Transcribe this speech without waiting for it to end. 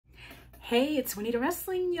Hey, it's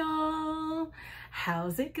WaneedaWrestling, y'all.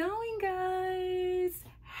 How's it going, guys?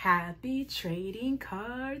 Happy Trading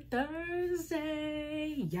Card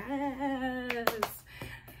Thursday. Yes.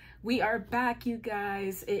 We are back, you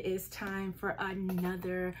guys. It is time for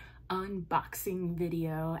another unboxing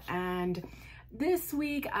video. And this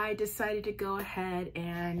week, I decided to go ahead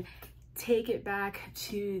and take it back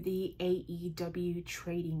to the AEW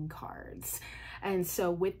trading cards. And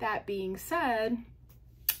so with that being said,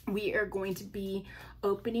 we are going to be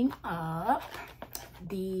opening up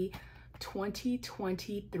the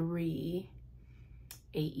 2023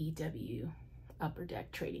 AEW Upperdeck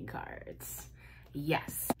trading cards.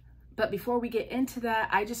 Yes. But before we get into that,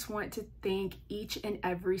 I just want to thank each and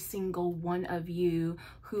every single one of you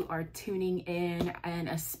who are tuning in, and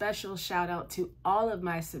a special shout out to all of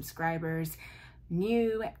my subscribers,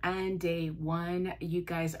 new and day one. You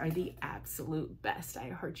guys are the absolute best. I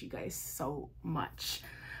heard you guys so much.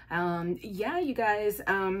 Yeah, you guys,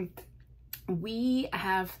 we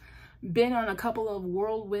have been on a couple of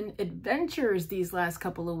whirlwind adventures these last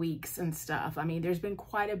couple of weeks and stuff. I mean, there's been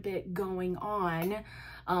quite a bit going on.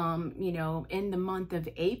 You know, in the month of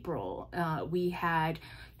April, we had,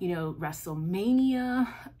 you know, WrestleMania,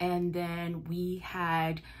 and then we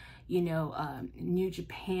had, you know, New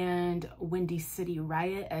Japan, Windy City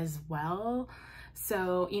Riot as well.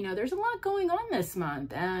 So, you know, there's a lot going on this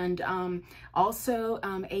month. And also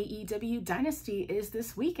AEW Dynasty is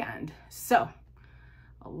this weekend. So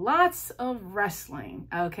lots of wrestling,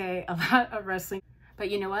 okay? A lot of wrestling.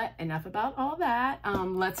 But you know what? Enough about all that.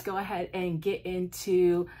 Let's go ahead and get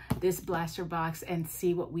into this blaster box and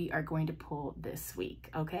see what we are going to pull this week,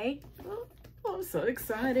 okay? Oh, I'm so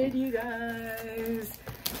excited, you guys.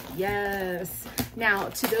 Yes. Now,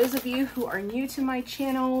 to those of you who are new to my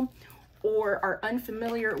channel or are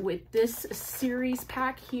unfamiliar with this series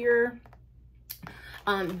pack here,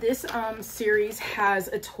 this series has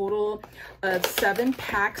a total of 7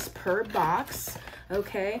 packs per box,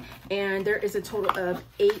 okay? And there is a total of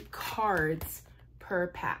 8 cards per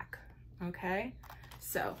pack, okay?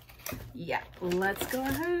 So, yeah, let's go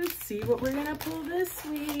ahead and see what we're gonna pull this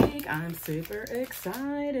week. I'm super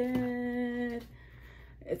excited.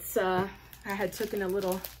 It's, I had taken a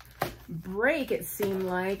little break, it seemed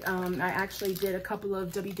like. I actually did a couple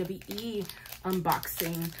of WWE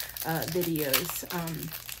unboxing videos.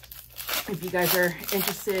 If you guys are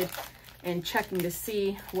interested in checking to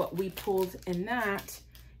see what we pulled in that,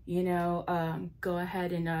 you know, go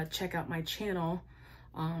ahead and check out my channel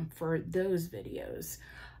for those videos.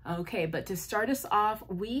 Okay, but to start us off,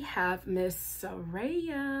 we have Miss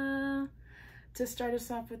Saraya to start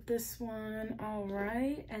us off with this one. All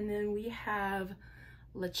right, and then we have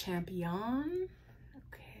Le Champion.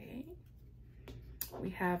 Okay. We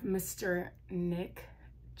have Mr. Nick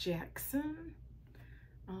Jackson.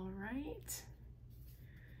 All right.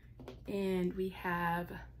 And we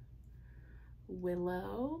have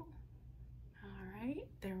Willow. All right,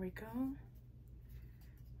 there we go. And,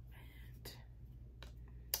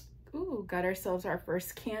 ooh, got ourselves our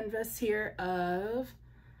first canvas here of,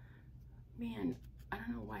 man, I don't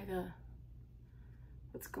know why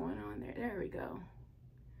what's going on there. There we go.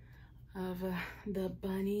 Of the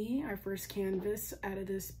bunny, our first canvas out of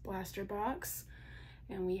this blaster box.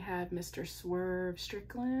 And we have Mr. Swerve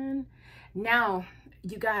Strickland. Now,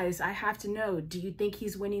 you guys, I have to know, do you think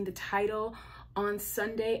he's winning the title on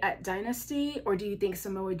Sunday at Dynasty, or do you think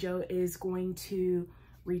Samoa Joe is going to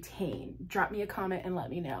retain? Drop me a comment and let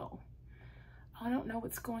me know. I don't know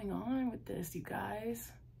what's going on with this, you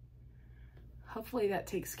guys. Hopefully that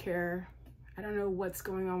takes care. I don't know what's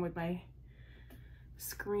going on with my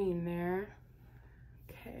screen there.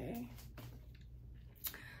 Okay.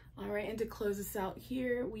 All right, and to close us out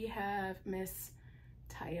here, we have Miss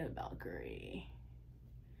Taya Valkyrie.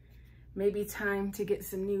 Maybe time to get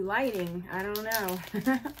some new lighting. I don't know. All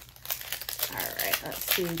right,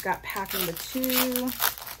 let's see. We've got pack number 2.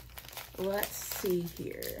 Let's see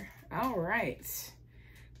here. All right.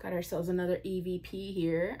 Got ourselves another EVP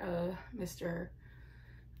here. Mr.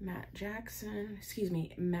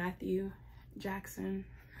 Matthew Jackson.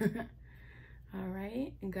 All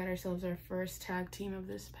right, and got ourselves our first tag team of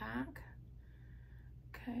this pack.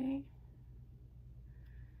 Okay.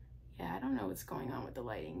 Yeah, I don't know what's going on with the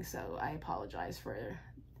lighting, so I apologize for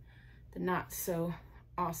the not so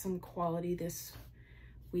awesome quality this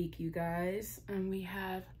week, you guys. And we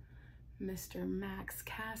have Mr. Max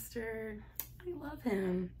Caster. I love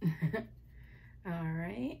him. All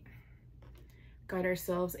right. Got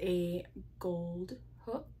ourselves a gold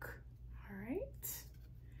hook. All right.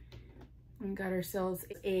 And got ourselves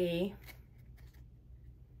a,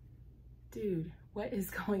 dude, what is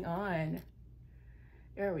going on?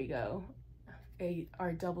 There we go.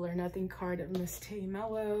 our Double or Nothing card of Miss Tay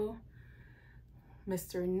Mello,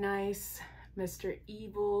 Mr. Nice, Mr.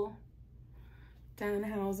 Evil,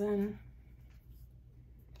 Danhausen,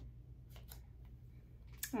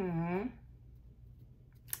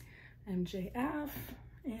 MJF,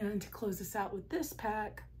 and to close us out with this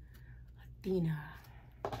pack, Athena.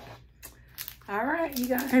 All right, you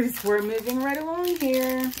guys, we're moving right along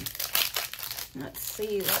here. Let's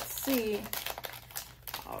see.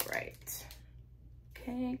 All right.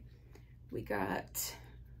 Okay, we got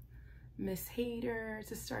Miss Hater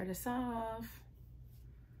to start us off.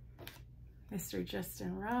 Mr.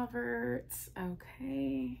 Justin Roberts.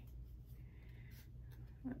 Okay.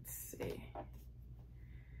 Let's see.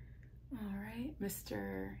 All right,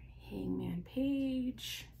 Mr. Hangman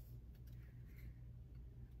Page.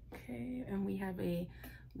 Okay, and we have a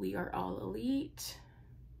We Are All Elite.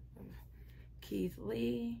 Keith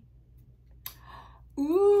Lee.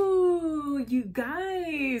 Ooh, you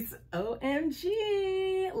guys,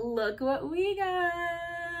 OMG, look what we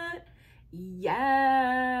got.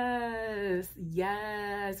 Yes,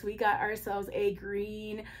 we got ourselves a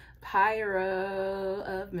green pyro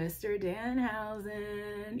of Mr.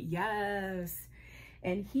 Danhausen. Yes,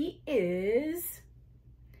 and he is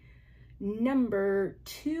number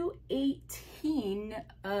 218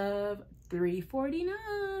 of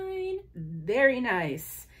 349. Very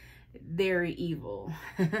nice. Very evil.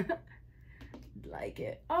 Like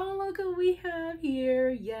it. Oh, look what we have here.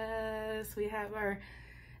 Yes, we have our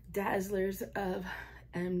Dazzlers of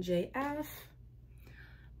MJF.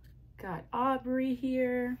 Got Aubrey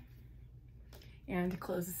here. And to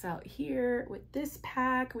close us out here with this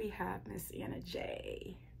pack, we have Miss Anna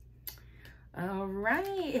J. All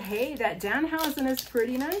right. Hey, that Danhausen is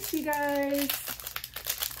pretty nice, you guys.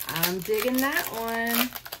 I'm digging that one.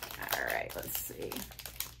 All right, let's see.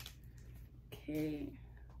 Okay,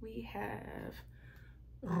 we have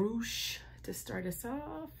Roosh to start us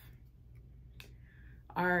off.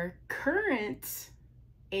 Our current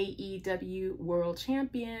AEW World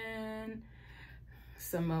Champion,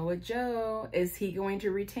 Samoa Joe. Is he going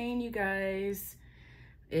to retain, you guys?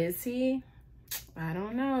 Is he? I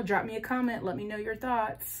don't know. Drop me a comment. Let me know your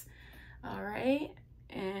thoughts. All right,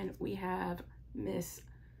 and we have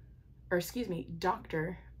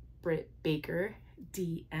Dr. Britt Baker,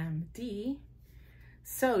 DMD.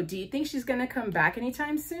 So do you think she's gonna come back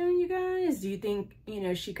anytime soon, you guys? Do you think, you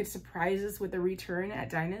know, she could surprise us with a return at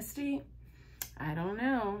Dynasty? I don't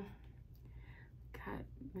know. Got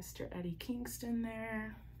Mr. Eddie Kingston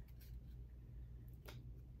there.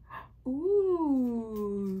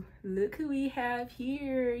 Ooh, look who we have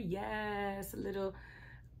here. Yes, a little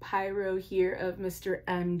pyro here of Mr.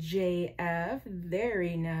 MJF.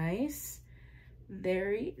 Very nice.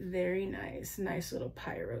 Very, very nice. Nice little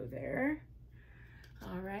pyro there.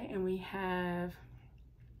 All right, and we have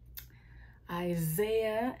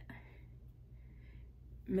Isaiah,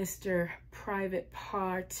 Mr. Private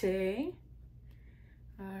Party.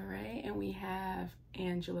 All right, and we have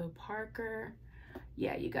Angelo Parker.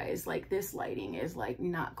 Yeah, you guys, like, this lighting is like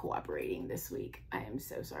not cooperating this week. I am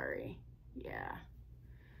so sorry. Yeah,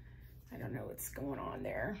 I don't know what's going on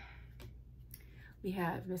there. We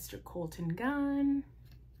have Mr. Colton Gunn,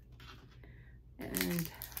 and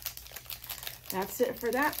that's it for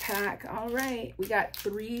that pack. All right, we got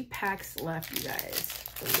 3 packs left, you guys.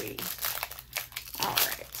 3. All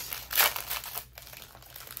right.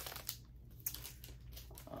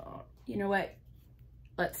 You know what?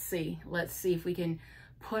 Let's see if we can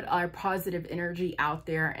put our positive energy out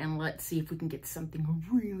there, and let's see if we can get something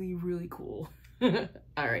really, really cool. All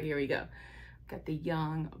right, here we go. Got the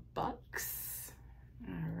Young Bucks.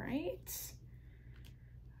 All right.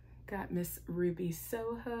 Got Miss Ruby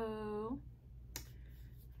Soho.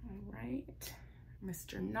 All right.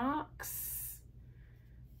 Mr. Knox.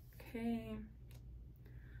 Okay.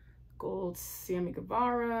 Gold Sammy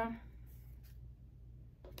Guevara.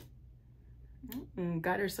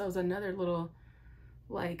 Got ourselves another little,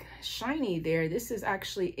 like, shiny there. This is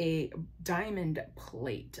actually a diamond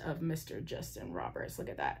plate of Mr. Justin Roberts. Look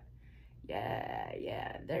at that.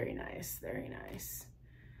 Yeah, very nice, very nice.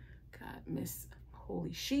 Got Miss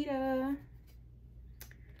Holy Sheeta.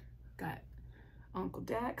 Got Uncle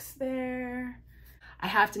Dex there. I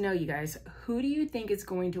have to know, you guys, who do you think is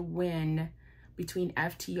going to win between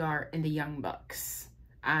FTR and the Young Bucks?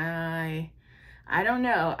 I don't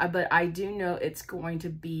know, but I do know it's going to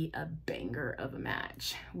be a banger of a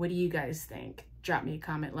match. What do you guys think? Drop me a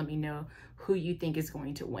comment. Let me know who you think is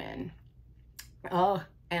going to win. Oh,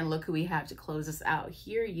 and look who we have to close us out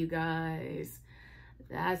here, you guys.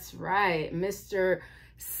 That's right, Mr.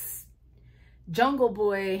 Jungle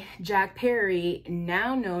Boy Jack Perry,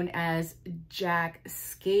 now known as Jack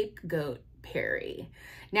Scapegoat Perry.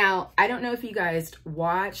 Now, I don't know if you guys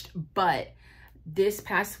watched, but this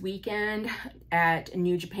past weekend at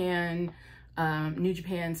New Japan's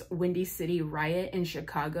Windy City Riot in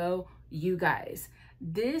Chicago, you guys,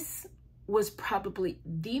 this was probably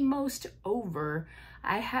the most over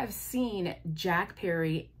I have seen Jack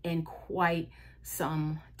Perry in quite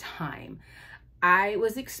some time. I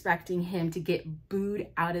was expecting him to get booed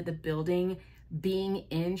out of the building being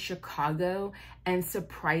in Chicago, and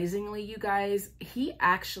surprisingly, you guys, he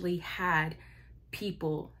actually had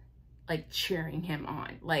people like cheering him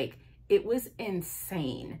on. Like, it was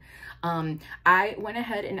insane. I went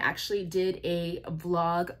ahead and actually did a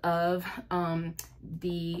vlog of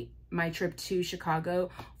my trip to Chicago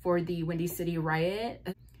for the Windy City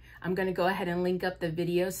Riot. I'm gonna go ahead and link up the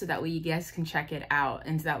video so that way you guys can check it out,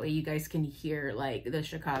 and so that way you guys can hear like the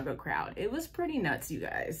Chicago crowd. It was pretty nuts, you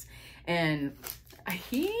guys. And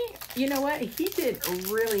he, you know what, he did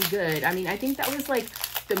really good. I mean, I think that was like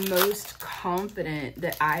the most confident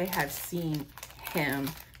that I have seen him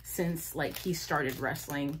since like he started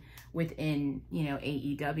wrestling within, you know,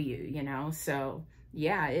 AEW, you know. So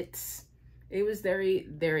yeah, it was very,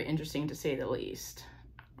 very interesting to say the least.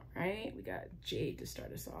 Right, we got Jade to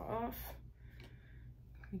start us off.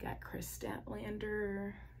 We got Chris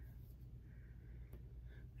Statlander.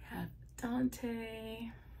 We have Dante.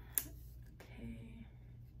 Okay.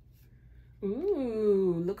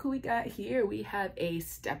 Ooh, look who we got here. We have a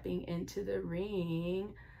stepping into the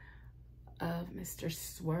ring of Mr.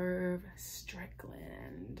 Swerve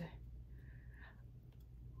Strickland.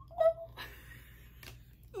 Oh.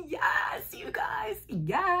 Yes, you guys,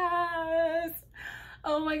 yes.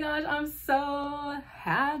 Oh my gosh, I'm so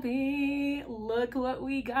happy. Look what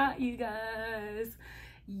we got, you guys.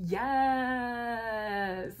 Yes,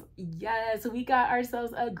 yes, we got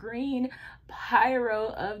ourselves a green pyro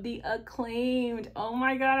of the Acclaimed. Oh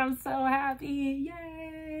my God, I'm so happy.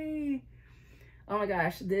 Yay. Oh my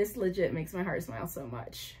gosh, this legit makes my heart smile so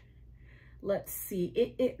much. Let's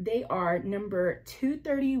see, they are number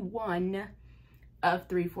 231 of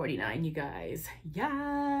 349, you guys.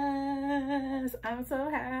 Yes, I'm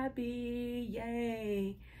so happy.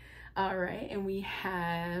 Yay. All right, and we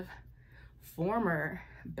have former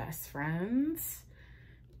best friends.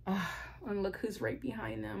 Oh, and look who's right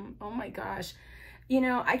behind them. Oh my gosh. You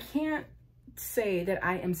know, I can't say that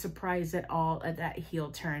I am surprised at all at that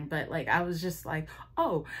heel turn, but like I was just like,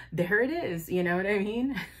 oh, there it is. You know what I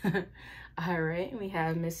mean? All right, we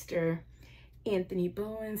have Mr. Anthony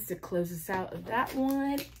Bowens to close us out of that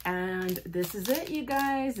one. And this is it, you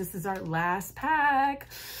guys. This is our last pack.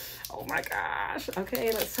 Oh my gosh.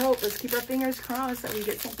 Okay, let's hope. Let's keep our fingers crossed that we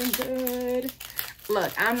get something good.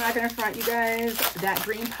 Look, I'm not gonna front, you guys. That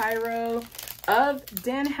green pyro of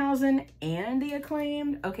Danhausen and the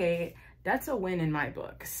Acclaimed. Okay, that's a win in my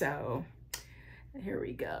book. So here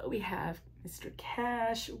we go. We have Mr.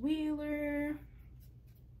 Cash Wheeler.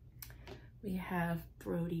 We have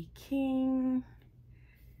Brody King,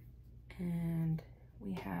 and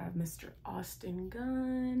we have Mr. Austin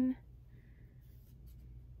Gunn.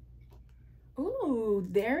 Ooh,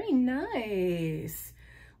 very nice.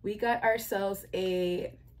 We got ourselves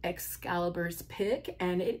a Excalibur's pick,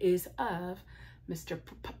 and it is of Mr.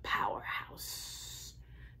 Powerhouse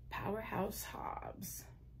Hobbs.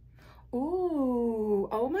 Ooh,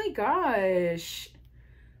 oh my gosh.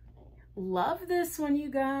 Love this one, you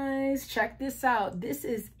guys. Check this out. This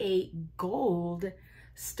is a gold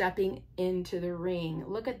stepping into the ring.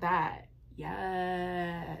 Look at that.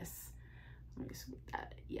 Yes. Let me see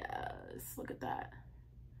that. Yes. Look at that.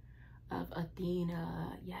 Of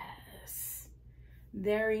Athena. Yes.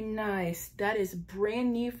 Very nice. That is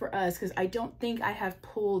brand new for us because I don't think I have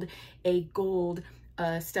pulled a gold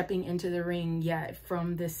stepping into the ring yet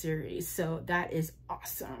from this series. So that is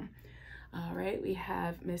awesome. All right. We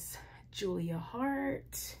have Miss Julia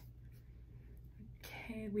Hart.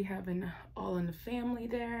 Okay, we have an All in the Family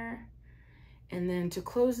there. And then to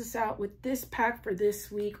close us out with this pack for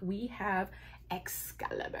this week, we have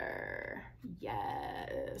Excalibur.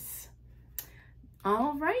 Yes.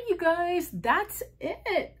 All right, you guys, that's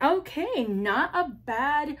it. Okay, not a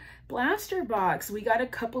bad blaster box. We got a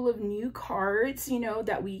couple of new cards, you know,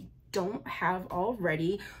 that we don't have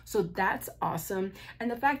already, so that's awesome. And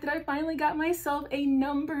the fact that I finally got myself a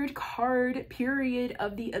numbered card period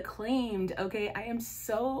of the Acclaimed. Okay, I am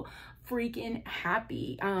so freaking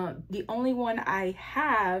happy. The only one I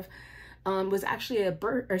have was actually a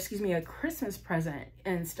Christmas present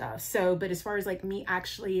and stuff. So, but as far as like me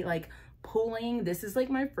actually like pulling. This is like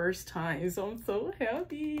my first time, so I'm so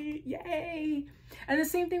happy. Yay. And the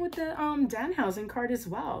same thing with the Danhausen card as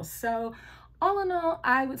well. So all in all,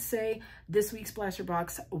 I would say this week's blaster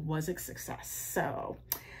box was a success. So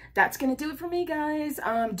that's gonna do it for me, guys.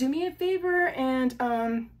 Do me a favor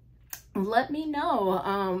and let me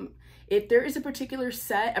know if there is a particular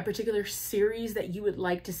set, a particular series that you would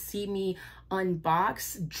like to see me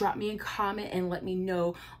unbox. Drop me a comment and let me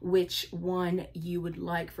know which one you would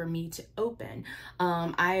like for me to open.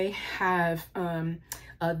 I have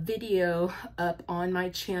a video up on my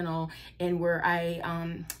channel and where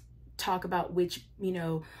I talk about which, you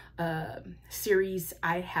know, series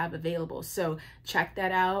I have available. So check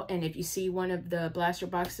that out. And if you see one of the blaster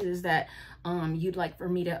boxes that you'd like for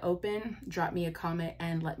me to open, drop me a comment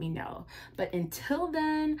and let me know. But until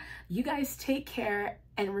then, you guys take care.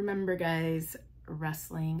 And remember, guys,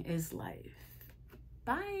 wrestling is life.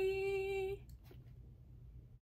 Bye.